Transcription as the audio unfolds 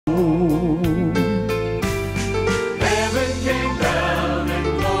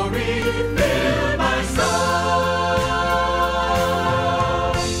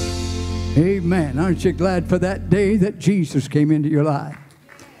Aren't you glad for that day that Jesus came into your life?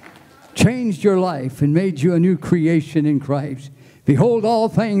 Changed your life and made you a new creation in Christ. Behold, all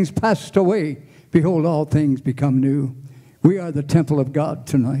things passed away. Behold, all things become new. We are the temple of God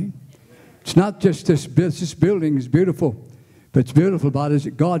tonight. It's not just this building is beautiful, but it's beautiful about it is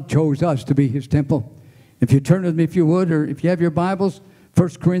that God chose us to be his temple. If you turn with me, if you would, or if you have your Bibles, 1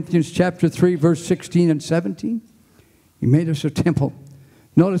 Corinthians chapter 3, verse 16 and 17. He made us a temple.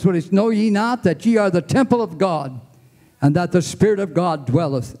 Notice what it is. Know ye not that ye are the temple of God, and that the Spirit of God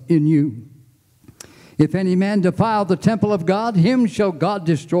dwelleth in you? If any man defile the temple of God, him shall God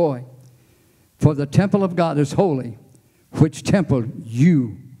destroy. For the temple of God is holy, which temple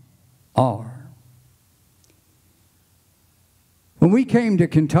you are. When we came to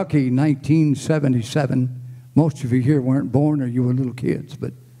Kentucky in 1977, most of you here weren't born or you were little kids,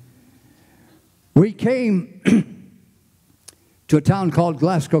 but we came to a town called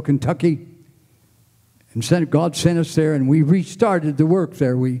Glasgow, Kentucky, and God sent us there, and we restarted the work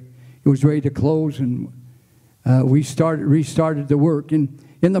there. It was ready to close, and we restarted the work. And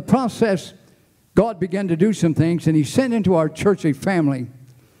in the process, God began to do some things, and he sent into our church a family.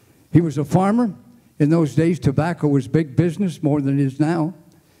 He was a farmer. In those days, tobacco was big business, more than it is now.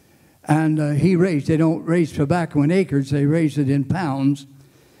 And they don't raise tobacco in acres, they raise it in pounds.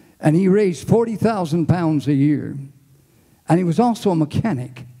 And he raised 40,000 pounds a year. And he was also a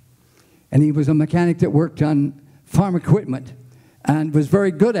mechanic. And he was a mechanic that worked on farm equipment and was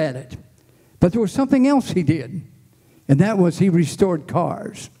very good at it. But there was something else he did, and that was he restored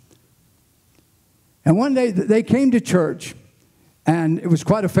cars. And one day they came to church, and it was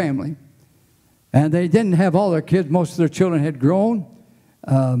quite a family. And they didn't have all their kids. Most of their children had grown.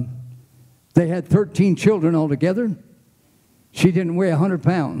 They had 13 children altogether. She didn't weigh 100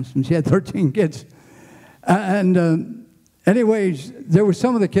 pounds, and she had 13 kids. Anyways, there were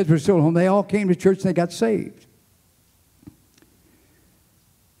some of the kids were still home. They all came to church and they got saved.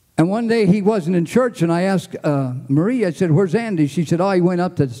 And one day he wasn't in church, and I asked Marie, I said, "Where's Andy?" She said, "Oh, he went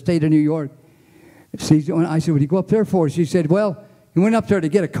up to the state of New York." I said, "What did he go up there for?" She said, "Well, he went up there to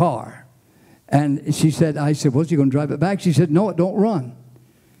get a car." And I said, "Well, is he going to drive it back?" She said, "No, it don't run."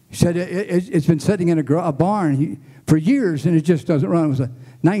 She said, it's been sitting in a barn for years, and it just doesn't run. It was a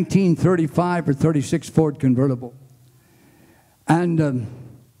 1935 or 36 Ford convertible. And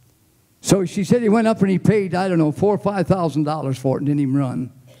so she said he went up and he paid, I don't know, $4,000 or $5,000 for it and didn't even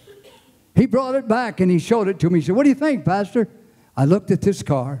run. He brought it back and he showed it to me. He said, "What do you think, Pastor?" I looked at this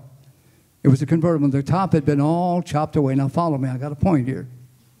car. It was a convertible. The top had been all chopped away. Now follow me. I got a point here.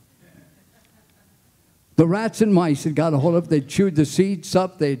 The rats and mice had got a hold of it. They chewed the seats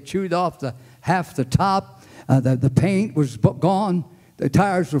up. They had chewed off half the top. The paint was gone. The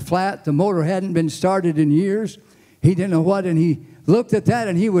tires were flat. The motor hadn't been started in years. He didn't know what, and he looked at that,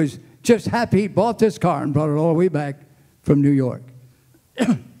 and he was just happy he bought this car and brought it all the way back from New York.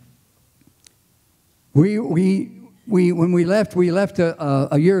 When we left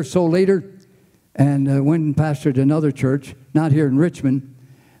a year or so later, and went and pastored another church, not here in Richmond,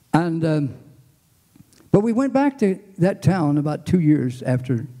 but we went back to that town about 2 years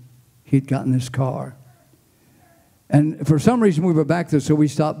after he'd gotten this car. And for some reason we were back there, so we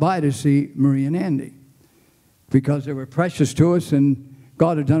stopped by to see Marie and Andy, because they were precious to us, and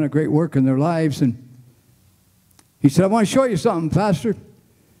God had done a great work in their lives. And he said, "I want to show you something, Pastor."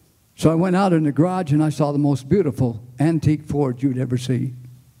 So I went out in the garage, and I saw the most beautiful antique Ford you'd ever see.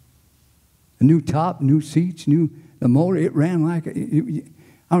 A new top, new seats, the motor. It ran like, I don't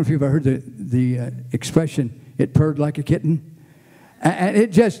know if you've ever heard the expression, "it purred like a kitten." And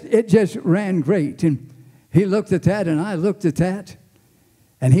it just ran great. And he looked at that, and I looked at that.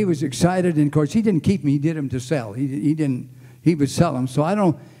 And he was excited, and of course he didn't keep them; he did them to sell. He would sell them. So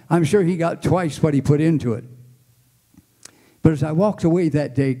I'm sure he got twice what he put into it. But as I walked away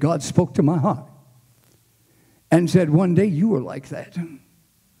that day, God spoke to my heart and said, "One day you were like that."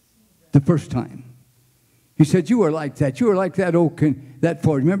 The first time. He said, "You were like that. You were like that that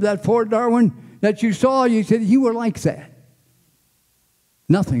Ford. Remember that Ford, Darwin, that you saw?" You said, "You were like that."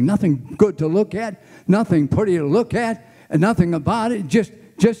 Nothing good to look at, nothing pretty to look at, and nothing about it. Just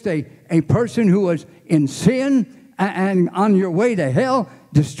a person who was in sin and on your way to hell,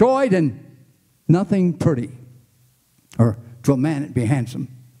 destroyed, and nothing pretty. Or to a man it'd be handsome.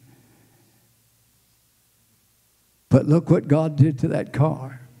 But look what God did to that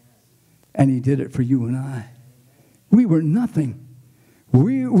car. And he did it for you and I. We were nothing.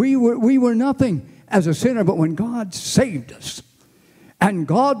 We were nothing as a sinner, but when God saved us, and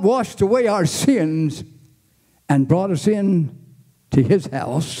God washed away our sins and brought us in to his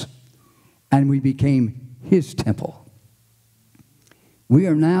house, and we became his temple. We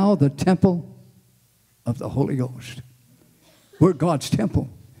are now the temple of the Holy Ghost. We're God's temple.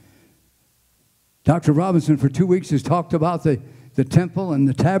 Dr. Robinson for 2 weeks has talked about the temple and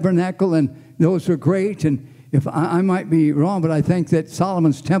the tabernacle, and those are great. And if I might be wrong, but I think that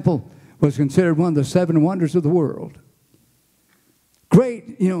Solomon's temple was considered one of the 7 wonders of the world.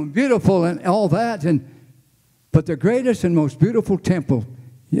 Great, beautiful and all that. But the greatest and most beautiful temple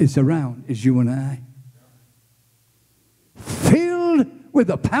is you and I. Filled with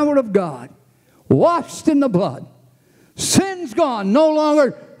the power of God, washed in the blood, sins gone, no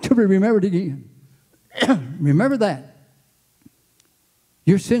longer to be remembered again. Remember that.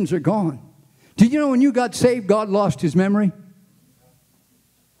 Your sins are gone. Did you know when you got saved, God lost his memory?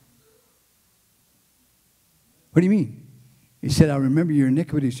 What do you mean? He said, I remember your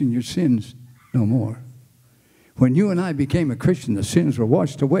iniquities and your sins no more. When you and I became a Christian, the sins were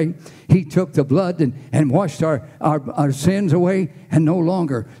washed away. He took the blood and washed our sins away, and no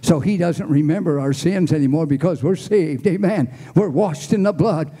longer. So he doesn't remember our sins anymore because we're saved. Amen. We're washed in the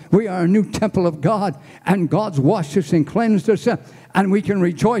blood. We are a new temple of God, and God's washed us and cleansed us. And we can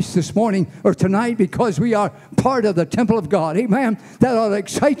rejoice this morning or tonight because we are part of the temple of God. Amen. That ought to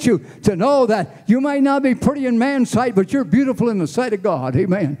excite you to know that you might not be pretty in man's sight, but you're beautiful in the sight of God.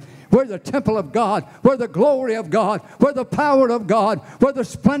 Amen. We're the temple of God. We're the glory of God. We're the power of God. We're the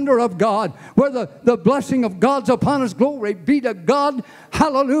splendor of God. We're the blessing of God's upon us. Glory be to God.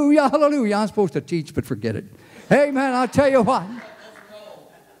 Hallelujah, hallelujah. I'm supposed to teach, but forget it. Amen. I'll tell you what.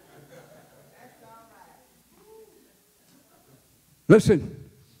 Listen.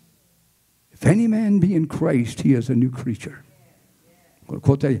 If any man be in Christ, he is a new creature. I'll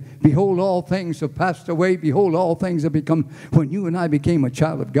quote that. Behold, all things have passed away. Behold, all things have become. When you and I became a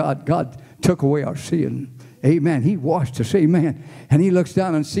child of God, God took away our sin. Amen. He washed us. Amen. And he looks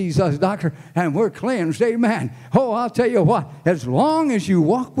down and sees us, doctor, and we're cleansed. Amen. Oh, I'll tell you what. As long as you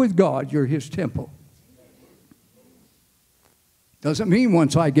walk with God, you're his temple. Doesn't mean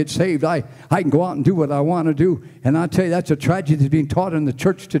once I get saved, I can go out and do what I want to do. And I tell you, that's a tragedy that's being taught in the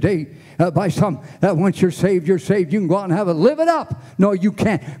church today by some. That once you're saved, you're saved. You can go out and live it up. No, you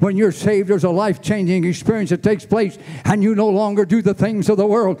can't. When you're saved, there's a life-changing experience that takes place. And you no longer do the things of the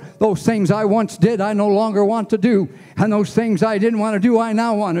world. Those things I once did, I no longer want to do. And those things I didn't want to do, I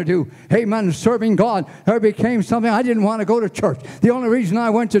now want to do. Amen. Serving God, there became something. I didn't want to go to church. The only reason I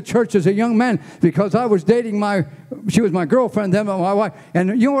went to church as a young man, because I was dating she was my girlfriend then, my wife. And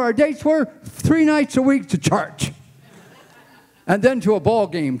you know where our dates were? 3 nights a week to church. And then to a ball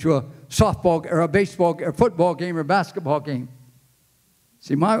game, to a softball or a baseball or football game or basketball game.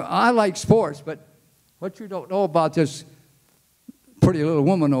 See, I like sports, but what you don't know about this pretty little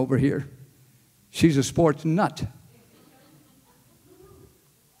woman over here, she's a sports nut.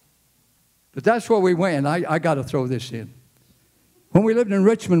 But that's where we went. I got to throw this in. When we lived in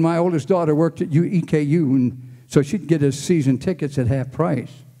Richmond, my oldest daughter worked at EKU, and so she'd get us season tickets at half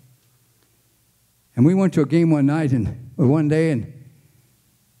price. And we went to a game one day, and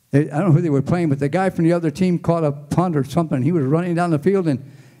I don't know who they were playing, but the guy from the other team caught a punt or something. He was running down the field and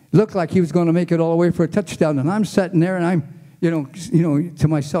looked like he was going to make it all the way for a touchdown. And I'm sitting there, and I'm, to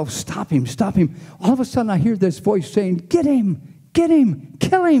myself, stop him, stop him. All of a sudden, I hear this voice saying, get him, kill him,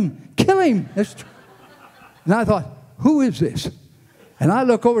 kill him. And I thought, who is this? And I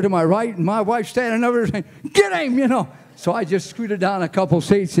look over to my right, and my wife's standing over there saying, get him, So I just scooted down a couple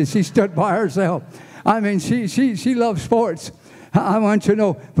seats, and she stood by herself. I mean, she loves sports. I want you to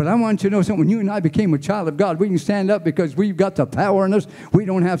know, but I want you to know something. When you and I became a child of God, we can stand up because we've got the power in us. We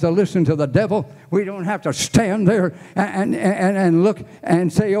don't have to listen to the devil. We don't have to stand there and look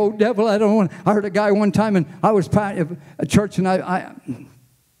and say, oh, devil, I don't want. I heard a guy one time, and I was at a church, and I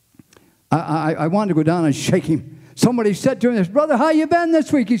wanted to go down and shake him. Somebody said to him, brother, how you been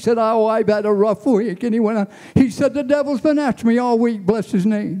this week? He said, oh, I've had a rough week. And he went on. He said, the devil's been after me all week. Bless his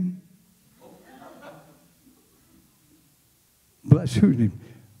name. Bless whose name?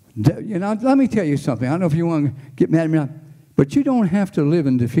 Let me tell you something. I don't know if you want to get mad at me or not, but you don't have to live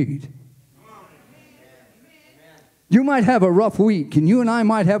in defeat. You might have a rough week, and you and I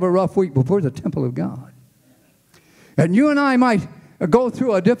might have a rough week before the temple of God. And you and I might go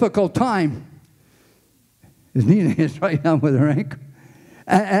through a difficult time. As Nina is right now with her ankle.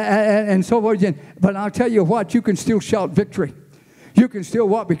 And so forth. But I'll tell you what, you can still shout victory. You can still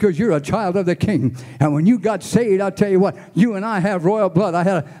walk because you're a child of the King. And when you got saved, I'll tell you what, you and I have royal blood. I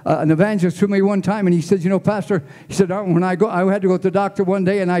had an evangelist with me one time, and he said, Pastor, he said, when I had to go to the doctor one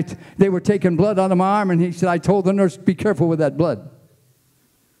day, and they were taking blood out of my arm, and he said, I told the nurse, be careful with that blood.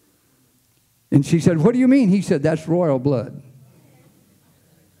 And she said, what do you mean? He said, that's royal blood.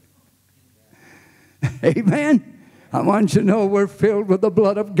 Amen. I want you to know we're filled with the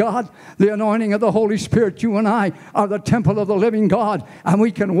blood of God, the anointing of the Holy Spirit. You and I are the temple of the living God, and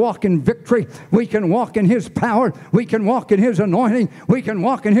we can walk in victory. We can walk in His power. We can walk in His anointing. We can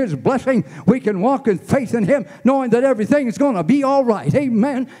walk in His blessing. We can walk in faith in Him, knowing that everything is going to be all right.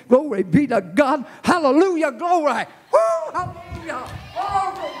 Amen. Glory be to God. Hallelujah. Glory. Woo, hallelujah.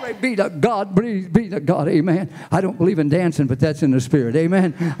 Oh, glory be to God. Be to God. Amen. I don't believe in dancing, but that's in the Spirit.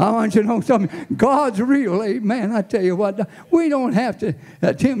 Amen. I want you to know something. God's real. Amen. I tell you what, we don't have to,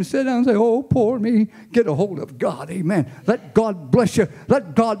 Tim, sit down and say, oh, poor me. Get a hold of God. Amen. Let God bless you.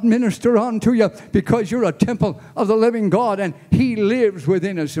 Let God minister unto you, because you're a temple of the living God, and He lives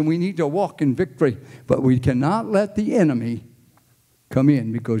within us, and we need to walk in victory. But we cannot let the enemy come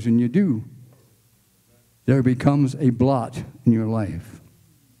in, because when you do, there becomes a blot in your life.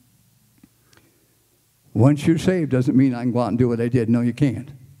 Once you're saved doesn't mean I can go out and do what I did. No, you can't.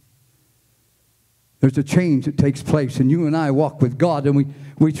 There's a change that takes place, and you and I walk with God, and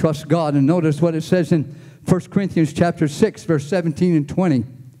we trust God. And notice what it says in 1 Corinthians chapter 6, verse 17 and 20.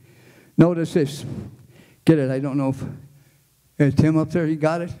 Notice this. Get it? I don't know if... Is Tim up there? You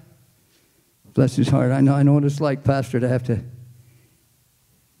got it? Bless his heart. I know what it's like, Pastor, to have to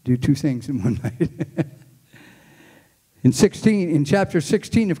do two things in one night. In chapter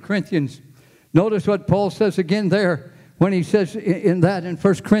 16 of Corinthians, notice what Paul says again there when he says in 1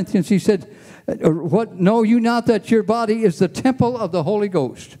 Corinthians, he said, "What know you not that your body is the temple of the Holy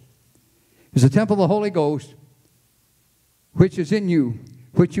Ghost? Is the temple of the Holy Ghost, which is in you,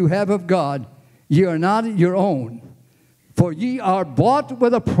 which you have of God. Ye are not your own, for ye are bought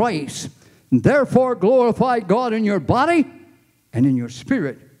with a price. Therefore glorify God in your body and in your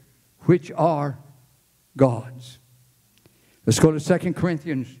spirit, which are God's." Let's go to 2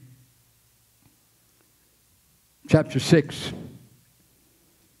 Corinthians chapter 6,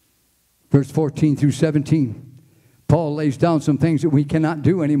 verse 14 through 17. Paul lays down some things that we cannot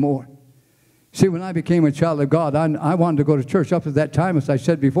do anymore. See, when I became a child of God, I wanted to go to church. Up at that time, as I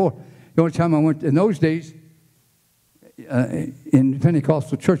said before, the only time I went, in those days, in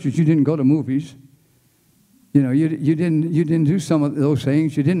Pentecostal churches, you didn't go to movies. You know, you didn't do some of those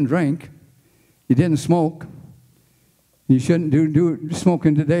things. You didn't drink. You didn't smoke. You shouldn't do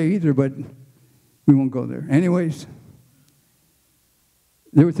smoking today either, but we won't go there. Anyways,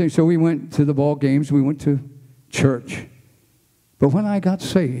 there were things. So we went to the ball games. We went to church. But when I got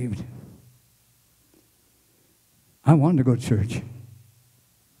saved, I wanted to go to church.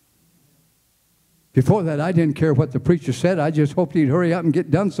 Before that, I didn't care what the preacher said. I just hoped he'd hurry up and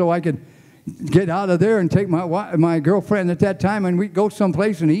get done so I could get out of there and take my girlfriend at that time, and we'd go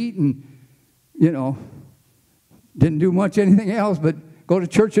someplace and eat, and, you know, didn't do much anything else but go to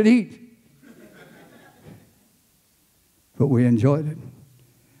church and eat. But we enjoyed it.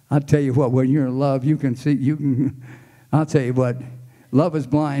 I'll tell you what, when you're in love, you can see, I'll tell you what, love is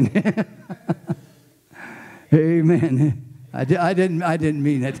blind. Amen. I didn't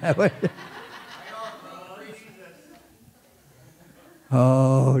mean it that way.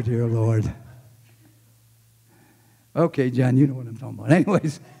 Oh, dear Lord. Okay, John, you know what I'm talking about.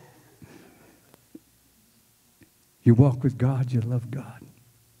 Anyways, you walk with God, you love God.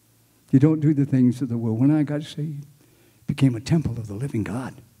 You don't do the things of the world. When I got saved, it became a temple of the living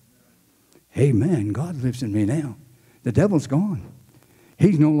God. Amen. God lives in me now. The devil's gone.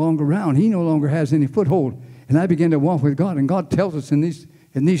 He's no longer around. He no longer has any foothold. And I began to walk with God. And God tells us in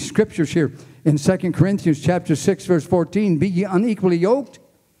these scriptures here, in 2 Corinthians chapter 6, verse 14, "Be ye unequally yoked."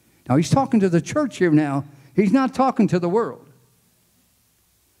 Now, he's talking to the church here now. He's not talking to the world.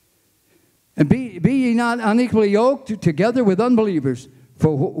 "And be ye not unequally yoked together with unbelievers.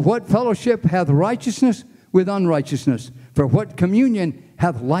 For what fellowship hath righteousness with unrighteousness? For what communion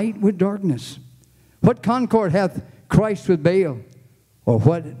hath light with darkness? What concord hath Christ with Baal? Or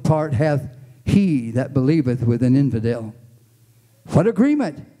what part hath he that believeth with an infidel? What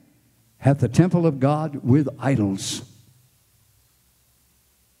agreement hath the temple of God with idols?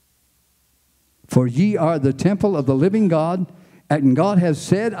 For ye are the temple of the living God, and God has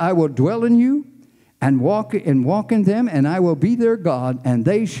said, I will dwell in you and walk in them, and I will be their God, and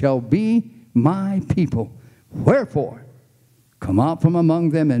they shall be my people. Wherefore, come out from among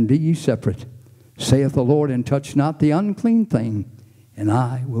them and be ye separate, saith the Lord, and touch not the unclean thing, and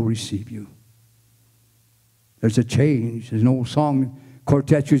I will receive you. There's a change. There's an old song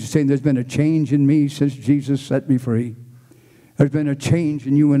quartet used to say, there's been a change in me since Jesus set me free. There's been a change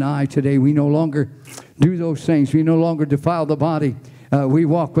in you and I today. We no longer do those things. We no longer defile the body. We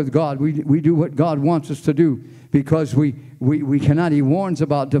walk with God. We do what God wants us to do because we cannot. He warns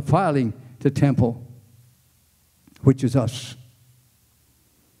about defiling the temple, which is us.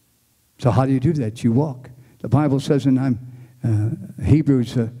 So how do you do that? You walk. The Bible says in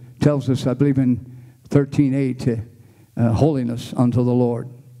Hebrews tells us, I believe in 13:8, holiness unto the Lord.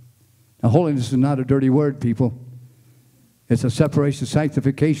 Now, holiness is not a dirty word, people. It's a separation,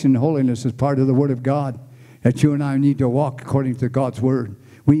 sanctification. Holiness is part of the Word of God, that you and I need to walk according to God's Word.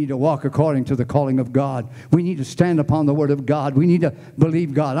 We need to walk according to the calling of God. We need to stand upon the Word of God. We need to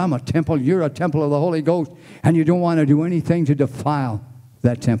believe God. I'm a temple. You're a temple of the Holy Ghost. And you don't want to do anything to defile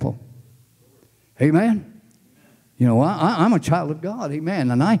that temple. Amen? You know, I'm a child of God.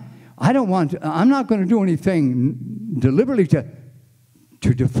 Amen. And I don't want to, I'm not going to do anything deliberately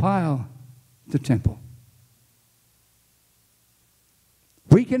to defile the temple.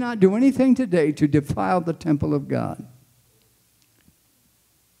 We cannot do anything today to defile the temple of God.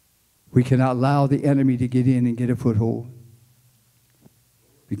 We cannot allow the enemy to get in and get a foothold.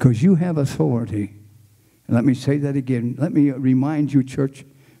 Because you have authority. And let me say that again. Let me remind you, church,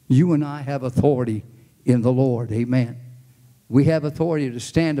 you and I have authority in the Lord. Amen. We have authority to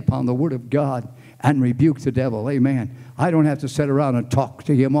stand upon the Word of God and rebuke the devil. Amen. I don't have to sit around and talk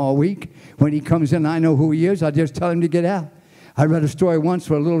to him all week. When he comes in, I know who he is. I just tell him to get out. I read a story once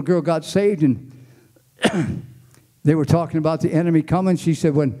where a little girl got saved, and they were talking about the enemy coming. She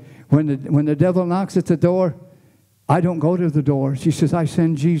said, when the devil knocks at the door, I don't go to the door. She says, I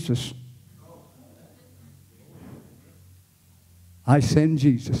send Jesus. I send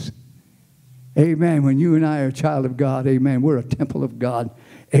Jesus. Amen. When you and I are a child of God, amen, we're a temple of God.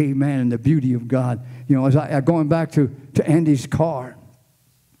 Amen. And the beauty of God. You know, as going back to Andy's car,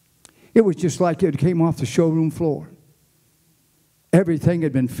 it was just like it came off the showroom floor. Everything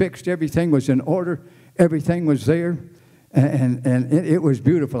had been fixed. Everything was in order. Everything was there. And it was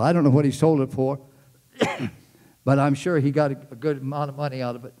beautiful. I don't know what he sold it for, but I'm sure he got a good amount of money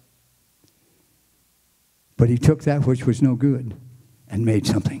out of it. But he took that which was no good and made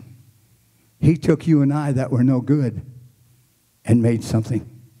something. He took you and I that were no good and made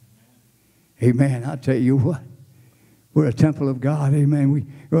something. Amen. I'll tell you what. We're a temple of God. Amen.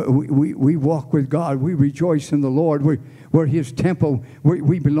 We walk with God. We rejoice in the Lord. We're His temple.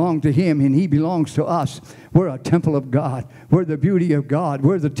 We belong to Him, and He belongs to us. We're a temple of God. We're the beauty of God.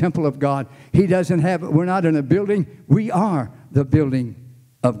 We're the temple of God. He doesn't have, we're not in a building. We are the building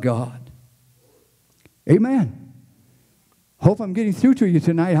of God. Amen. Hope I'm getting through to you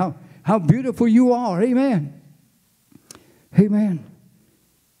tonight. How beautiful you are. Amen. Amen.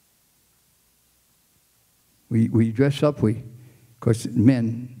 We dress up. Of course,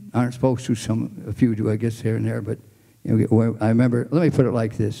 men aren't supposed to. A few do, I guess, here and there. But you know, I remember. Let me put it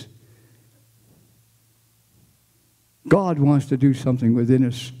like this: God wants to do something within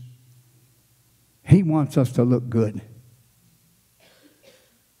us. He wants us to look good.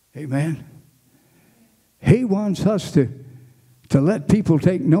 Amen. He wants us to let people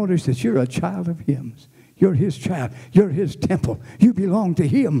take notice that you're a child of His. You're His child. You're His temple. You belong to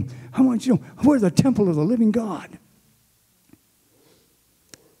Him. I want you to know, we're the temple of the living God.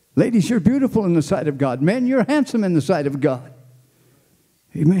 Ladies, you're beautiful in the sight of God. Men, you're handsome in the sight of God.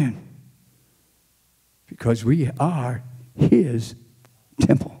 Amen. Because we are His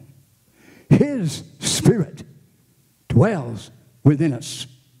temple. His Spirit dwells within us.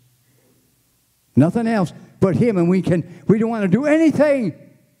 Nothing else but Him. And we don't want to do anything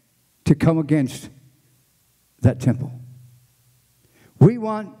to come against that temple. We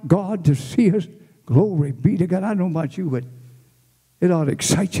want God to see us. Glory be to God. I don't know about you, but it ought to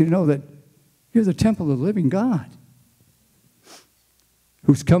excite you to know that you're the temple of the living God.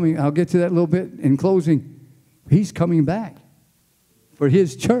 Who's coming, I'll get to that a little bit in closing. He's coming back for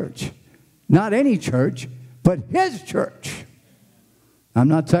His church. Not any church, but His church. I'm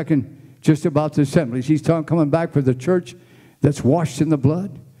not talking just about the assemblies. He's coming back for the church that's washed in the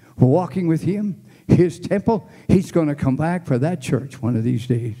blood, walking with Him. His temple, He's going to come back for that church one of these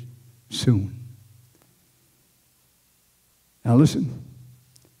days, soon. Now listen,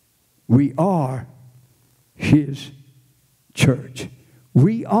 we are His church.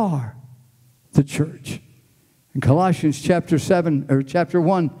 We are the church. In Colossians chapter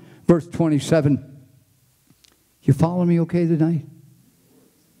 1, verse 27. You follow me okay tonight?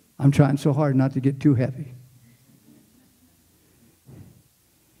 I'm trying so hard not to get too heavy.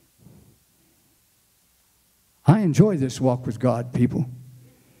 I enjoy this walk with God, people.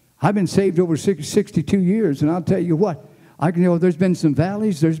 I've been saved over 62 years, and I'll tell you what, there's been some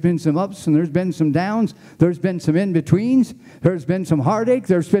valleys, there's been some ups, and there's been some downs, there's been some in-betweens, there's been some heartache,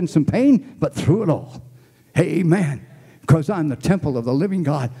 there's been some pain, but through it all, amen, because I'm the temple of the living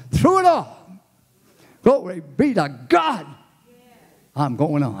God. Through it all, glory be to God, I'm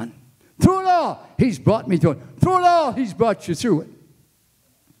going on. Through it all, He's brought me through it. Through it all, He's brought you through it.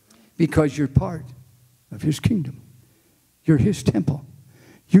 Because you're part of his kingdom. You're his temple.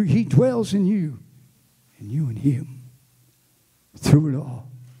 He dwells in you, and you in him. Through it all.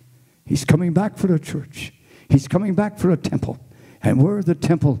 He's coming back for the church. He's coming back for a temple. And we're the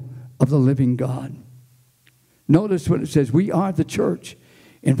temple of the living God. Notice what it says. We are the church.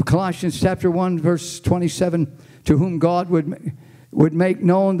 In Colossians chapter 1, verse 27, to whom God would make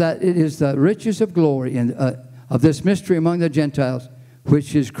known that it is the riches of glory and of this mystery among the Gentiles,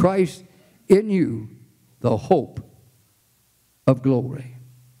 which is Christ in you, the hope of glory.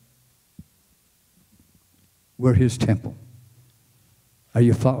 We're his temple. Are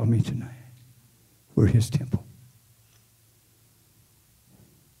you following me tonight? We're his temple.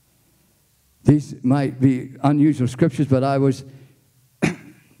 These might be unusual scriptures, but I was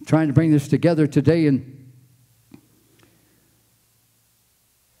trying to bring this together today, and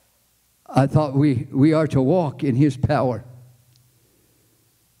I thought we are to walk in his power.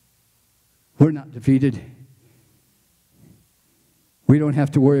 We're not defeated. We don't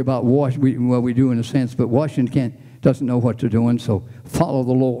have to worry about Washington. Well, we do in a sense, but Washington doesn't know what they're doing, so follow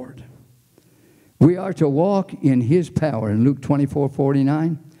the Lord. We are to walk in his power. In Luke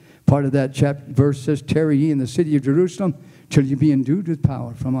 24:49, part of that verse says, tarry ye in the city of Jerusalem till you be endued with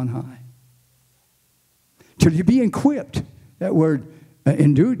power from on high. Till you be equipped. That word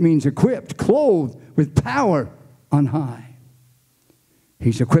endued means equipped, clothed with power on high.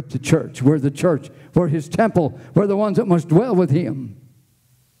 He's equipped the church. We're the church. We're his temple. We're the ones that must dwell with him.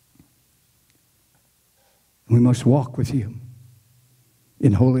 We must walk with him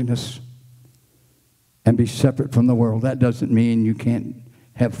in holiness and be separate from the world. That doesn't mean you can't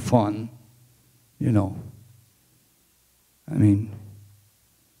have fun, you know. I mean,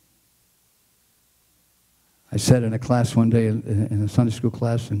 I sat in a class one day, in a Sunday school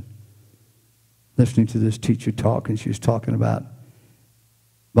class, and listening to this teacher talk, and she was talking about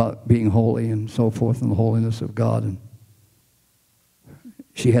being holy and so forth and the holiness of God. And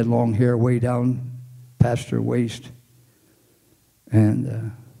she had long hair way down past her waist,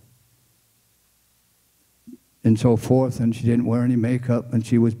 and so forth, and she didn't wear any makeup, and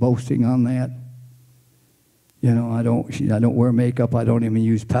she was boasting on that. You know, I don't wear makeup. I don't even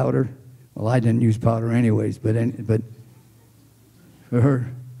use powder. Well, I didn't use powder anyways, but for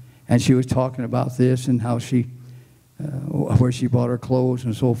her, and she was talking about this and how she, where she bought her clothes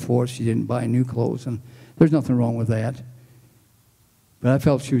and so forth. She didn't buy new clothes, and there's nothing wrong with that. But I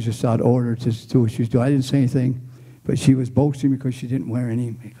felt she was just out of order to do what she was doing. I didn't say anything, but she was boasting because she didn't wear any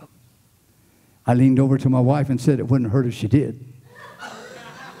makeup. I leaned over to my wife and said it wouldn't hurt if she did.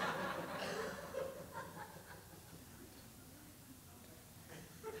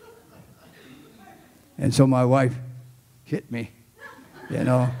 And so my wife hit me, you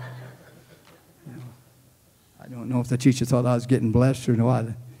know. I don't know if the teacher thought I was getting blessed or not,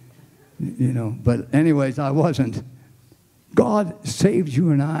 you know. But anyways, I wasn't. God saved you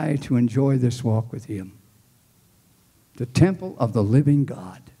and I to enjoy this walk with him. The temple of the living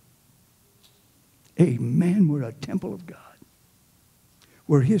God. Amen. We're a temple of God.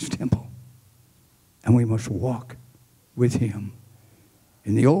 We're his temple. And we must walk with him.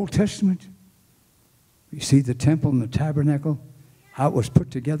 In the Old Testament, we see the temple and the tabernacle, how it was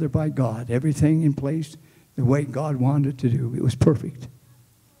put together by God. Everything in place the way God wanted it to do. It was perfect.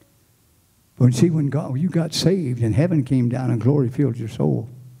 But see, when you got saved and heaven came down and glory filled your soul,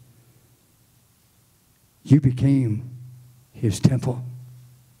 you became his temple.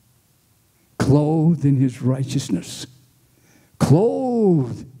 Clothed in his righteousness.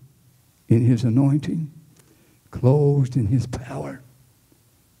 Clothed in his anointing. Clothed in his power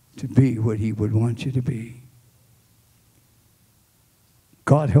to be what he would want you to be.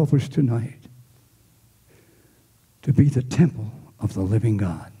 God help us tonight to be the temple of the living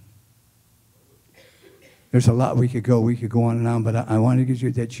God. There's a lot we could go on and on, but I want to get you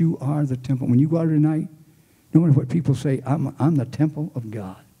that you are the temple. When you go out tonight, no matter what people say, I'm the temple of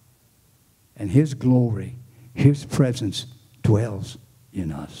God. And his glory, his presence dwells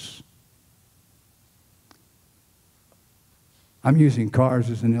in us. I'm using cars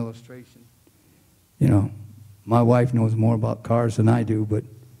as an illustration. You know, my wife knows more about cars than I do, but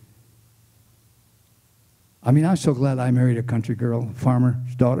I mean, I'm so glad I married a country girl, a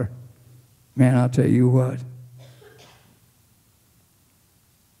farmer's daughter. Man, I'll tell you what.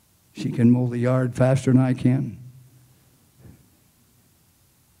 She can mow the yard faster than I can.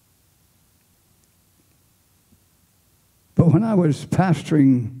 But when I was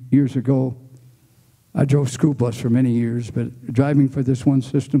pastoring years ago, I drove school bus for many years, but driving for this one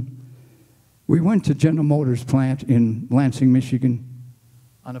system, we went to General Motors plant in Lansing, Michigan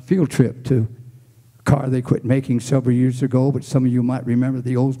on a field trip to a car they quit making several years ago, but some of you might remember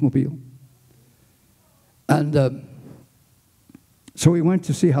the Oldsmobile. And so we went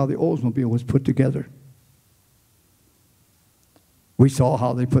to see how the Oldsmobile was put together. We saw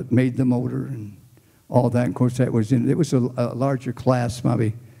how they made the motor and all that. Of course, it was a larger class,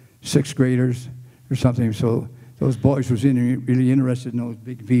 maybe 6th graders or something. So those boys was really interested in those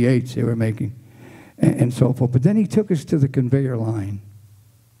big V8s they were making and so forth. But then he took us to the conveyor line.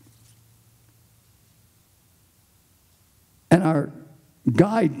 And our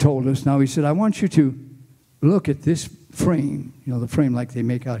guide told us, now he said, I want you to look at this frame, the frame like they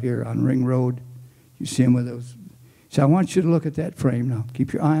make out here on Ring Road. You see them with those. He said, I want you to look at that frame now.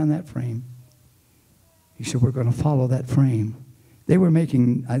 Keep your eye on that frame. He said, we're going to follow that frame. They were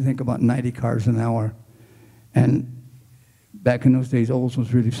making, I think, about 90 cars an hour. And back in those days, Olds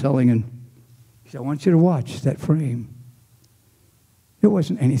was really selling. And he said, I want you to watch that frame. There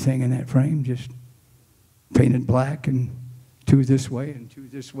wasn't anything in that frame, just painted black and two this way and two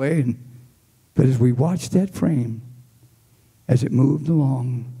this way. But as we watched that frame, as it moved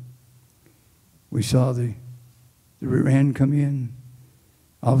along, we saw the rear end come in.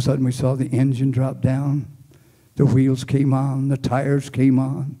 All of a sudden, we saw the engine drop down. The wheels came on. The tires came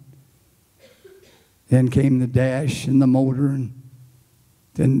on. Then came the dash and the motor. And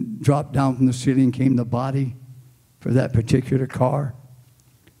then dropped down from the ceiling came the body for that particular car.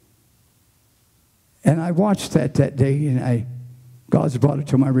 And I watched that day, and God's brought it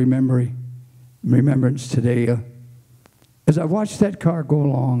to my remembrance today. As I watched that car go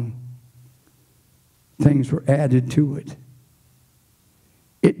along, things were added to it.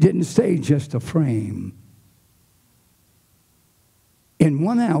 It didn't stay just a frame. In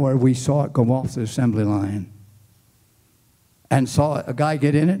 1 hour, we saw it go off the assembly line and saw a guy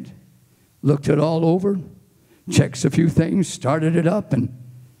get in it, looked it all over, checks a few things, started it up, and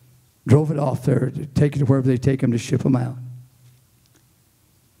drove it off there to take it to wherever they take them to ship them out.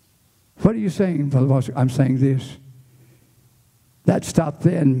 What are you saying, Brother Foster? I'm saying this. That stopped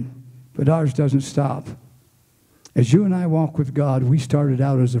then, but ours doesn't stop. As you and I walk with God, we started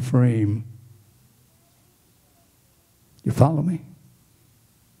out as a frame. You follow me?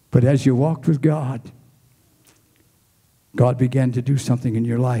 But as you walked with God, God began to do something in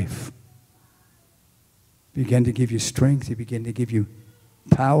your life. He began to give you strength. He began to give you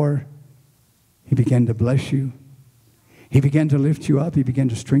power. He began to bless you. He began to lift you up. He began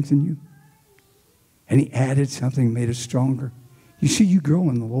to strengthen you. And he added something, made us stronger. You see, you grow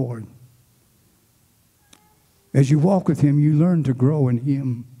in the Lord. As you walk with him, you learn to grow in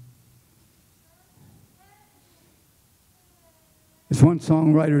him. As one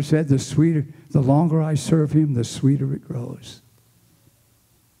songwriter said, the longer I serve him, the sweeter it grows.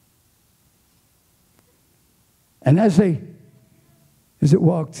 And as it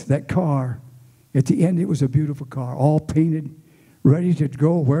walked, that car, at the end, it was a beautiful car, all painted, ready to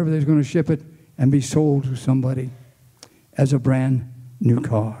go wherever they're going to ship it and be sold to somebody as a brand new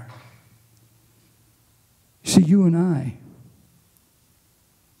car. See, you and I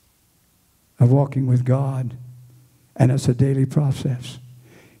are walking with God, and it's a daily process.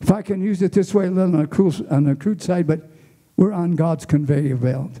 If I can use it this way, a little on the crude side, but we're on God's conveyor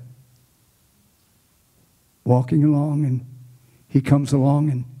belt, walking along, and he comes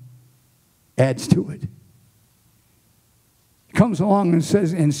along and adds to it. He comes along and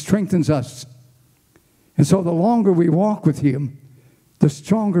says and strengthens us. And so the longer we walk with him, the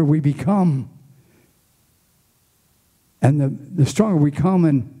stronger we become. And the stronger we come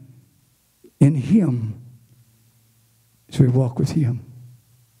in him as we walk with him.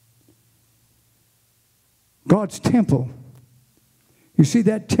 God's temple. You see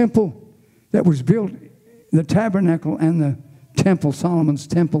that temple that was built, the tabernacle and the temple, Solomon's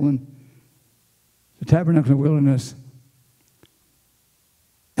temple and the tabernacle of the wilderness,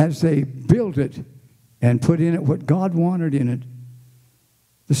 as they built it and put in it what God wanted in it,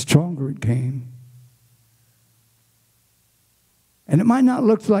 the stronger it came. And it might not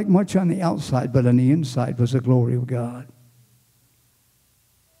look like much on the outside, but on the inside was the glory of God.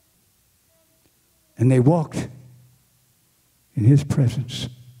 And they walked in his presence.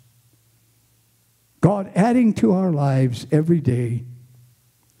 God adding to our lives every day,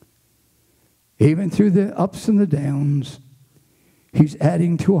 even through the ups and the downs, he's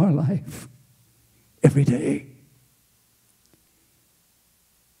adding to our life every day.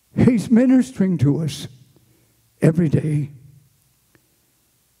 He's ministering to us every day.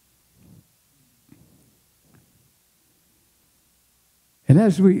 And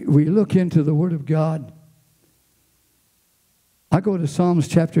as we look into the Word of God, I go to Psalms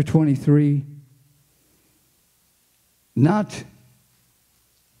chapter 23, not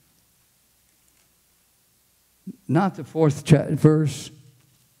the fourth verse,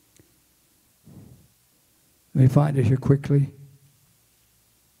 Let me find it here quickly.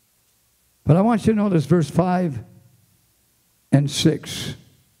 But I want you to notice verse 5 and 6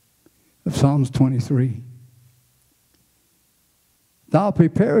 of Psalms 23. Thou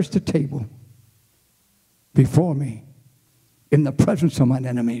preparest a table before me in the presence of mine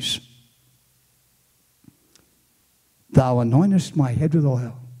enemies. Thou anointest my head with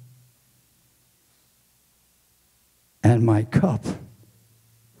oil, and my cup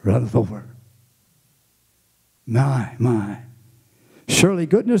runneth over. My. Surely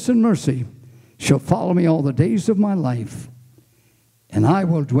goodness and mercy shall follow me all the days of my life, and I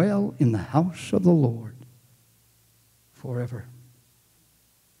will dwell in the house of the Lord forever.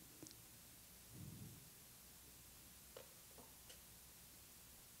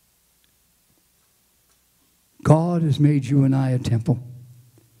 God has made you and I a temple.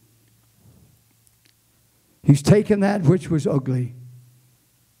 He's taken that which was ugly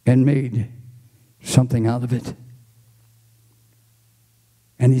and made something out of it.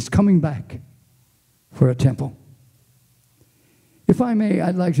 And he's coming back for a temple. If I may,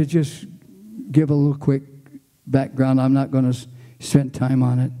 I'd like to just give a little quick background. I'm not going to spend time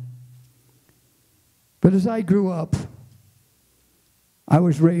on it. But as I grew up, I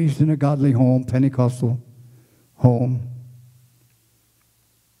was raised in a godly home, Pentecostal home.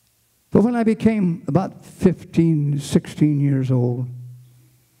 But when I became about 15, 16 years old,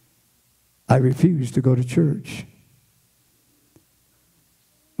 I refused to go to church.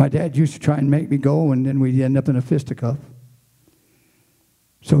 My dad used to try and make me go, and then we'd end up in a fisticuff.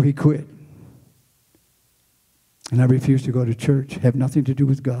 So he quit. And I refused to go to church. Have nothing to do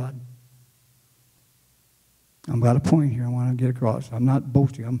with God. I've got a point here I want to get across. I'm not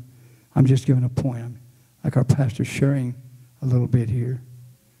boasting. I'm just giving a point. I'm like our pastor sharing a little bit here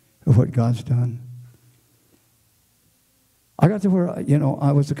of what God's done. I got to where,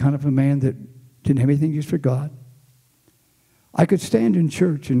 I was the kind of a man that didn't have anything used for God. I could stand in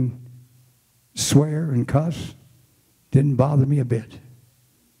church and swear and cuss. Didn't bother me a bit.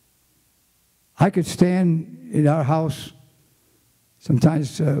 I could stand in our house.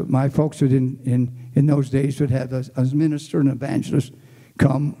 Sometimes my folks would, in those days, would have a minister and evangelist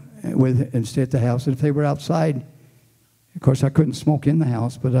come and stay at the house. And if they were outside, of course, I couldn't smoke in the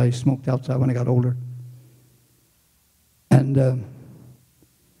house, but I smoked outside when I got older. And would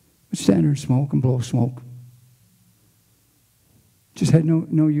stand there and smoke and blow smoke. Just had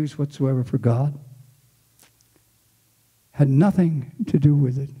no use whatsoever for God. Had nothing to do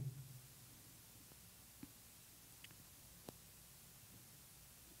with it.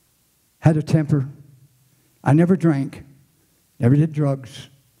 Had a temper. I never drank. Never did drugs.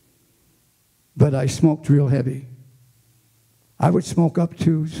 But I smoked real heavy. I would smoke up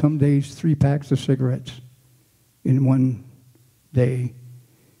to, some days, 3 packs of cigarettes in one day.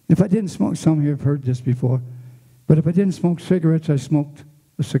 If I didn't smoke, some here have heard this before, but if I didn't smoke cigarettes, I smoked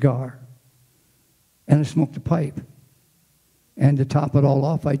a cigar. And I smoked a pipe. And to top it all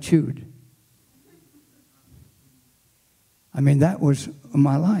off, I chewed. I mean, that was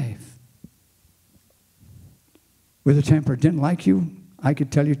my life. With a temper, didn't like you. I could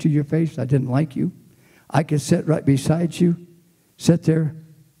tell you to your face, I didn't like you. I could sit right beside you, sit there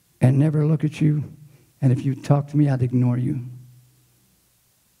and never look at you. And if you talk to me, I'd ignore you.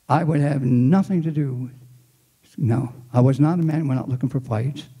 I would have nothing to do with. No, I was not a man who went out looking for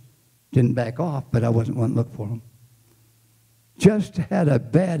fights. Didn't back off, but I wasn't one to look for them. Just had a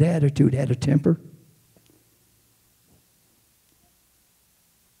bad attitude, had a temper.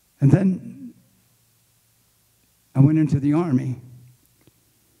 And then I went into the army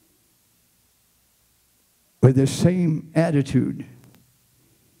with this same attitude.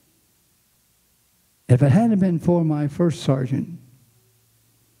 If it hadn't been for my first sergeant,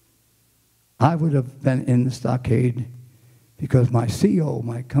 I would have been in the stockade because my CO,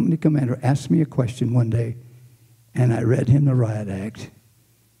 my company commander, asked me a question one day, and I read him the riot act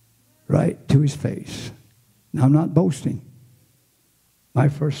right to his face. Now, I'm not boasting. My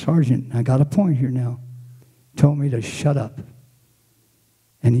first sergeant, I got a point here now, told me to shut up.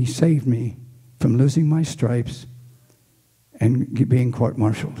 And he saved me from losing my stripes and being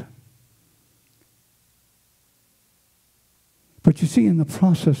court-martialed. But you see, in the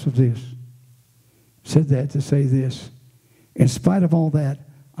process of this, said that to say this, in spite of all that,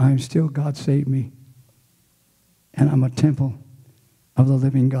 I'm still, God saved me. And I'm a temple of the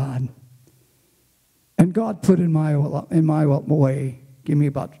living God. And God put in my way, give me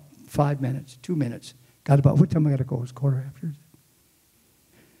about 5 minutes, 2 minutes. Got about, what time I got to go? It's 1:15.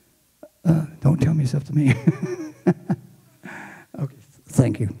 Don't tell me it's up to me. Okay,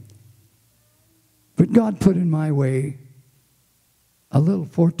 thank you. But God put in my way a little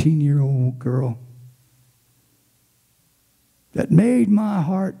 14-year-old girl that made my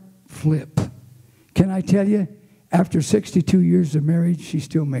heart flip. Can I tell you, after 62 years of marriage, she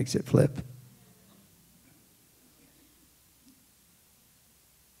still makes it flip.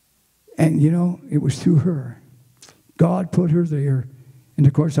 And, you know, it was through her. God put her there. And,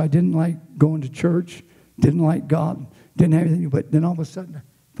 of course, I didn't like going to church, didn't like God, didn't have anything. But then all of a sudden,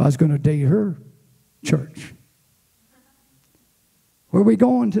 if I was going to date her, church. Where are we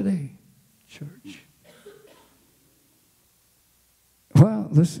going today? Church. Well,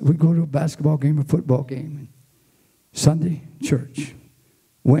 we go to a basketball game, a football game. Sunday, church.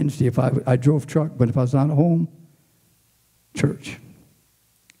 Wednesday, if I drove truck, but if I was not at home, church.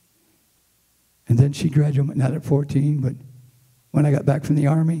 And then she graduated, not at 14, but when I got back from the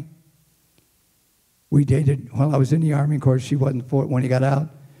Army, we dated while I was in the Army. Of course, she wasn't when he got out.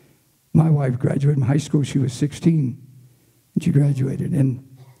 My wife graduated from high school. She was 16, and she graduated.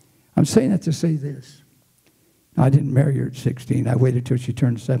 And I'm saying that to say this. I didn't marry her at 16. I waited till she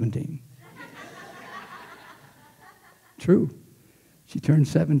turned 17. True. She turned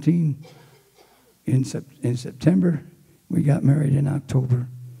 17 in September. We got married in October.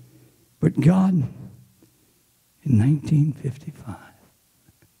 But God, in 1955,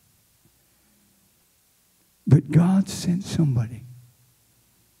 but God sent somebody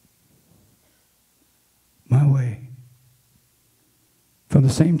my way from the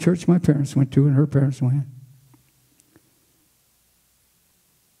same church my parents went to and her parents went.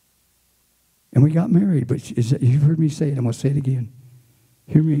 And we got married, but you've heard me say it. I'm going to say it again.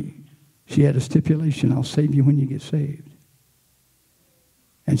 Hear me. She had a stipulation. I'll save you when you get saved.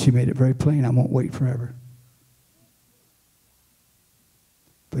 And she made it very plain. I won't wait forever.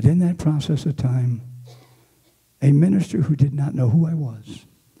 But in that process of time, a minister who did not know who I was,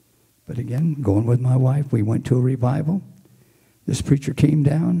 but again, going with my wife, we went to a revival. This preacher came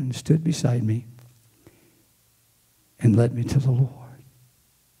down and stood beside me and led me to the Lord.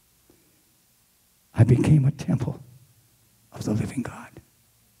 I became a temple of the living God.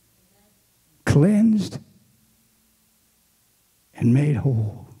 Cleansed and made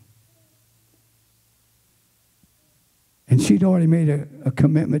whole. And she'd already made a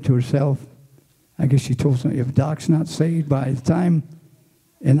commitment to herself. I guess she told somebody, if Doc's not saved by the time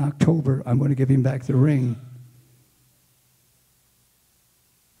in October, I'm going to give him back the ring.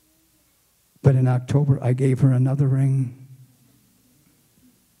 But in October, I gave her another ring.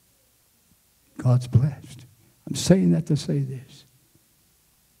 God's blessed. I'm saying that to say this.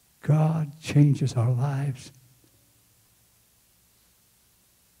 God changes our lives.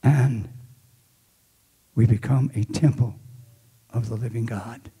 And we become a temple of the living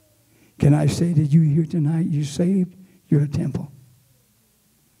God. Can I say to you here tonight, you saved, you're a temple.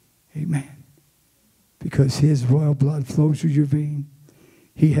 Amen. Because his royal blood flows through your vein.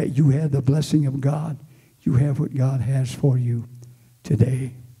 You had the blessing of God. You have what God has for you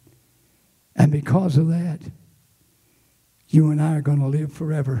today. And because of that, you and I are going to live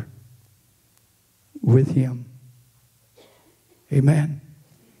forever with him. Amen.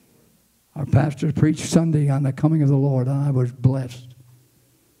 Our pastor preached Sunday on the coming of the Lord, and I was blessed.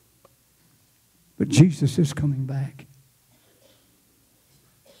 But Jesus is coming back.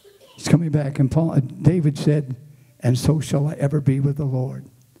 He's coming back. And David said, and so shall I ever be with the Lord.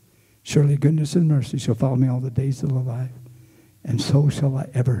 Surely goodness and mercy shall follow me all the days of the life. And so shall I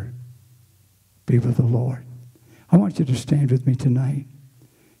ever be with the Lord. I want you to stand with me tonight.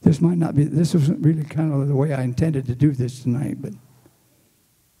 This isn't really kind of the way I intended to do this tonight, but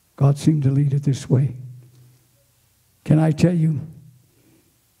God seemed to lead it this way. Can I tell you,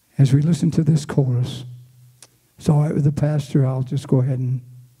 as we listen to this chorus, it's all right with the pastor, I'll just go ahead and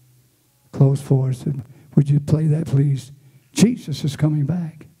close for us. Would you play that, please? Jesus is coming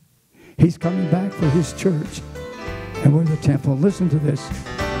back. He's coming back for his church, and we're the temple. Listen to this,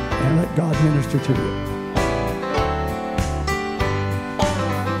 and let God minister to you.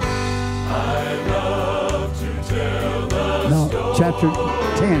 I love to tell the story. Chapter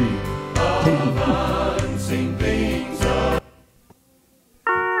 10. Unseen things of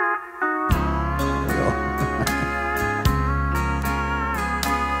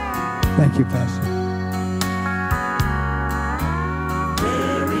Thank you, Pastor.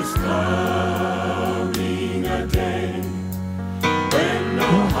 There is coming a day when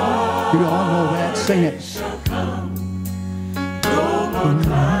no heart You all know that. Sing it. shall come. No more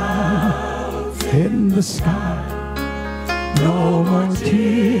clouds In the sky, no more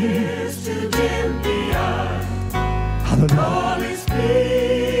tears to dim the eye. hallelujah. All is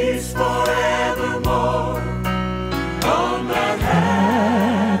peace forevermore on that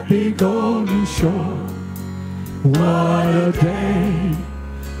Happy golden shore. What a day,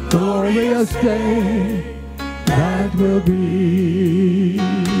 glorious day, that will be.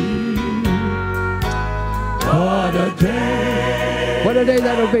 What a day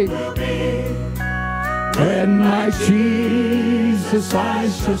that'll be. When my Jesus I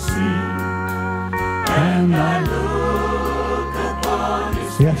shall see, and I look upon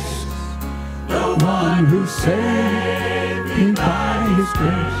his face, the one who saved me by his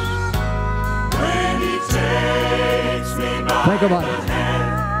grace. When he takes me by the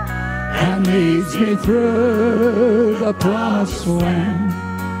hand and leads me through the promised land.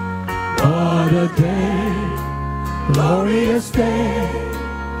 What a day, glorious day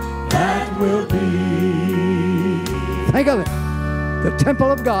that will be. Think of it. The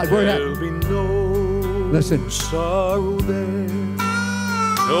temple of God. We're at. Listen. Sorrow there,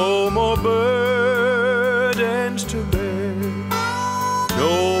 no more burdens to bear,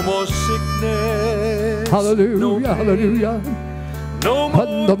 no more sickness. Hallelujah, no pain, hallelujah. no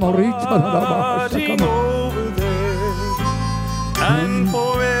more parting over there, and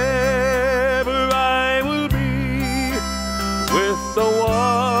forever I will be with the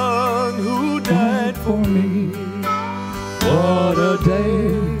one who died for me. What a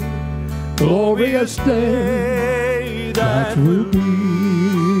day, glorious day that will be.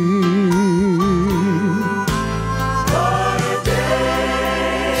 What a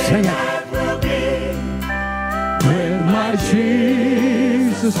day Sing it. that will be. When my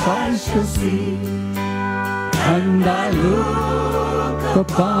Jesus I shall see, and I look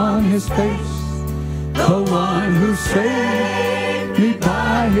upon his face, the one who saved me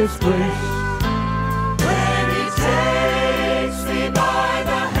by his grace. When he takes me by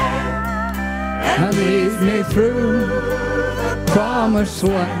the hand And lead me through the promised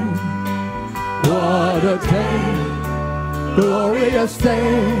land. What a day, glorious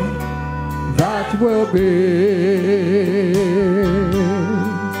day that will be.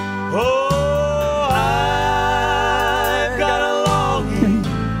 oh, I've got a longing.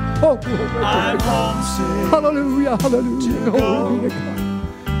 Oh, glory be I'm to God. homesick. Hallelujah, hallelujah, glory be to God.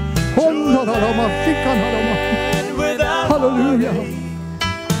 Oh, no, no, no, no, And without hallelujah,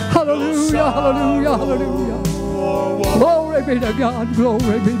 hallelujah, hallelujah, hallelujah. Glory be to God,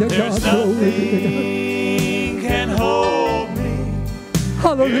 glory be to God, there's glory be to nothing can hold me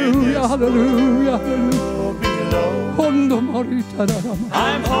God. Hallelujah, hallelujah, hallelujah. below. Oh, no, Marita, no, no, no.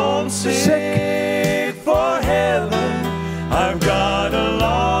 I'm homesick for heaven. I've got a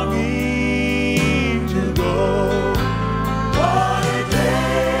longing to go. What a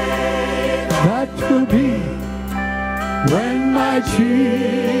day That will be when my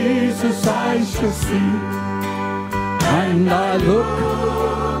Jesus I shall see, and I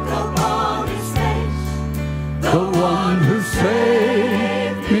look upon his face, the one who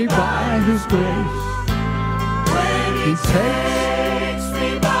saved me by his grace. when He takes me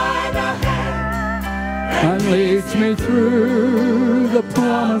by the hand and leads me through the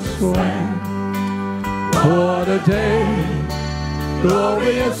promised land. What a day,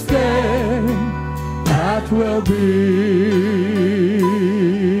 glorious day that will be.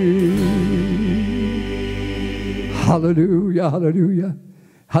 Hallelujah, hallelujah,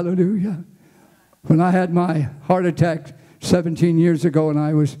 hallelujah. When I had my heart attack 17 years ago, and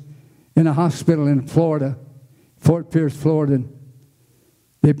I was in a hospital in Florida, Fort Pierce, Florida,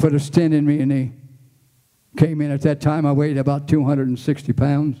 they put a stent in me, and they came in. At that time, I weighed about 260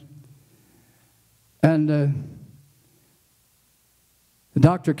 pounds. And the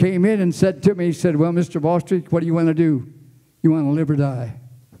doctor came in and said to me, he said, well, Mr. Bostwick, what do you want to do? You want to live or die?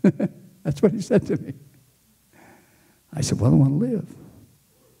 That's what he said to me. I said, well, I want to live.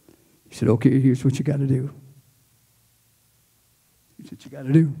 He said, okay, here's what you got to do. Here's what you got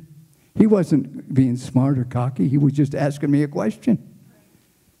to do. He wasn't being smart or cocky. He was just asking me a question.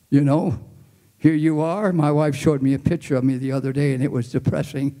 You know, here you are. My wife showed me a picture of me the other day, and it was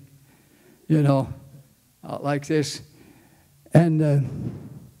depressing. You know, out like this. And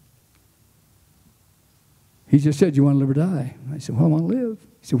he just said, you want to live or die? I said, well, I want to live.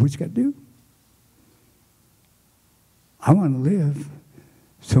 He said, what you got to do? I want to live.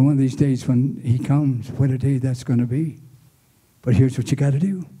 So one of these days when he comes, what a day that's going to be. But here's what you got to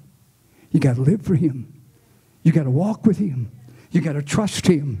do. You got to live for him. You got to walk with him. You got to trust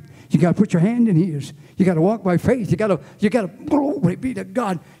him. You got to put your hand in his. You got to walk by faith. You got to glory be to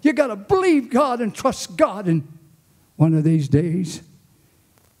God. You got to believe God and trust God. And one of these days,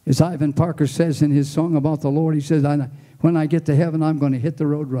 as Ivan Parker says in his song about the Lord, he says, when I get to heaven, I'm going to hit the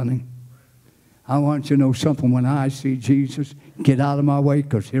road running. I want you to know something. When I see Jesus, get out of my way,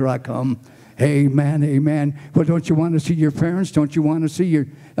 because here I come. Amen, amen. Well, don't you want to see your parents? Don't you want to see your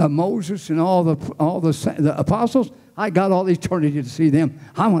Moses and all the apostles? I got all eternity to see them.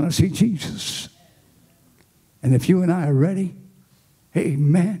 I want to see Jesus. And if you and I are ready,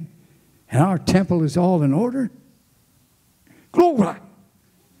 amen, and our temple is all in order, glory.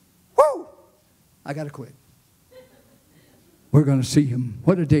 Woo! I got to quit. We're going to see him.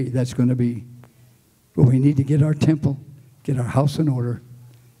 What a day that's going to be. But we need to get our temple, get our house in order,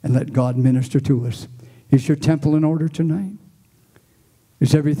 and let God minister to us. Is your temple in order tonight?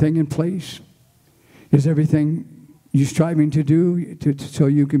 Is everything in place? Is everything you're striving to do so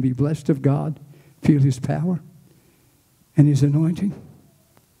you can be blessed of God, feel his power and his anointing?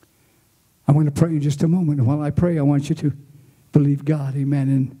 I want to pray in just a moment. And while I pray, I want you to believe God. Amen.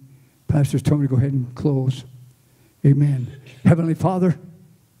 And Pastor Tony, go ahead and close. Amen. Heavenly Father,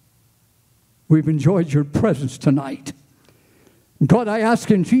 we've enjoyed your presence tonight. God, I ask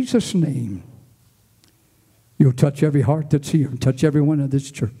in Jesus' name, you'll touch every heart that's here and touch everyone in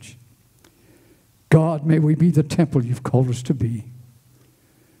this church. God, may we be the temple you've called us to be.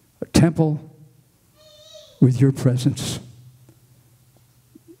 A temple with your presence.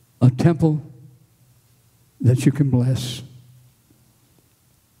 A temple that you can bless.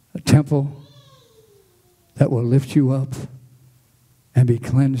 A temple that will lift you up and be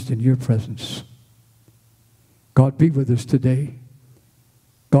cleansed in your presence. God, be with us today.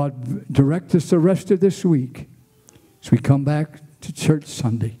 God, direct us the rest of this week as we come back to church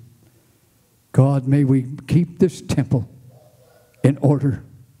Sunday. God, may we keep this temple in order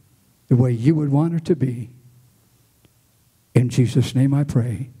the way you would want it to be. In Jesus' name I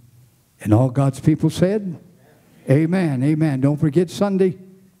pray. And all God's people said, amen, amen. Don't forget Sunday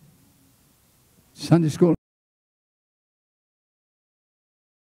school.